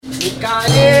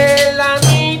Micaela,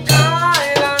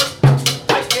 Micaela,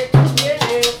 ay que tú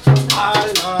tienes,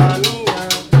 alma mía.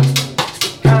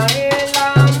 Micaela,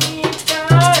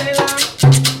 Micaela,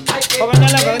 ay que tú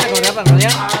tienes, alma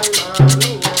mía.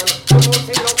 Yo no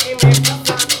sé lo que me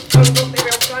pasa cuando te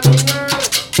veo caminar.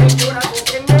 El corazón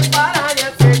que me para y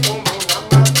hace como una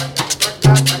masa.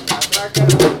 Traca, traca, traca,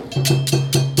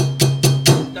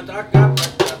 traca, traca,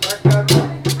 traca, traca.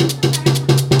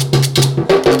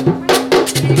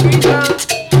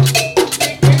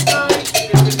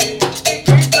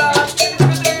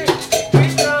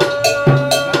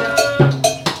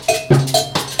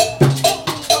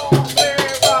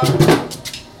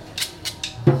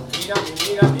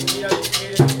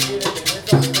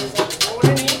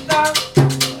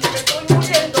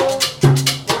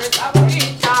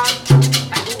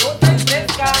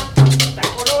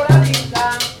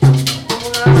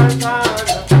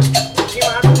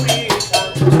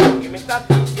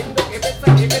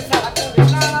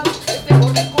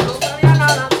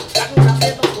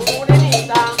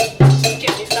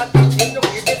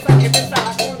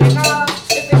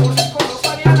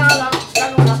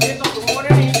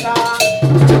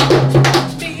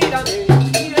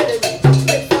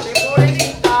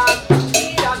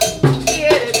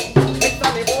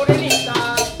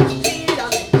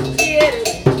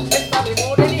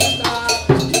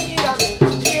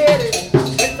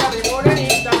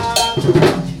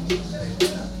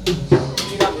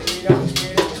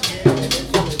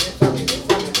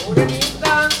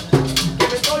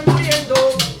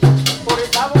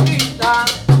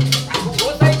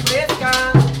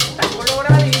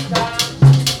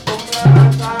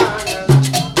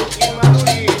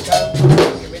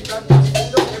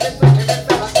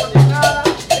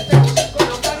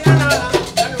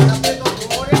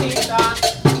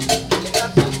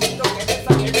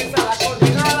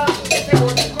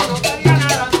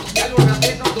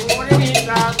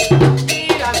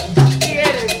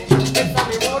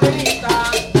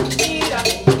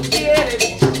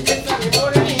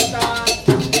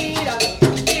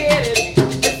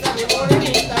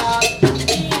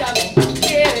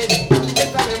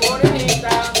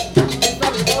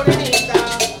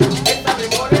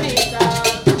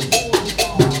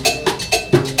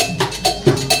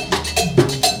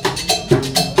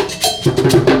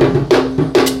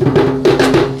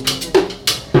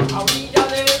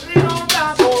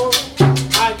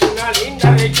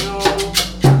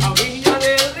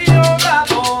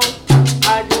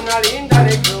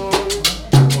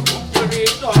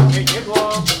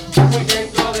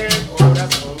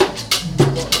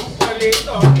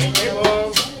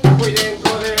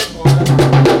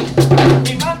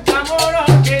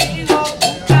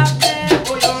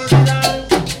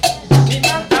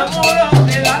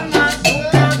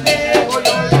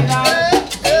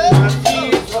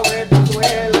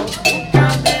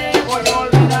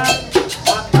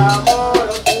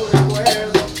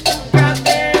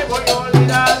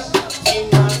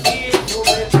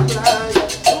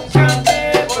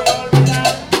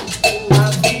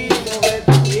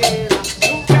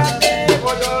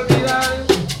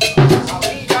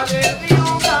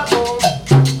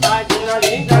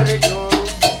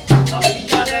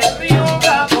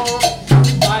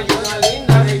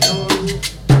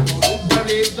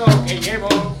 Que llevo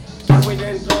muy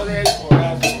dentro del corazón.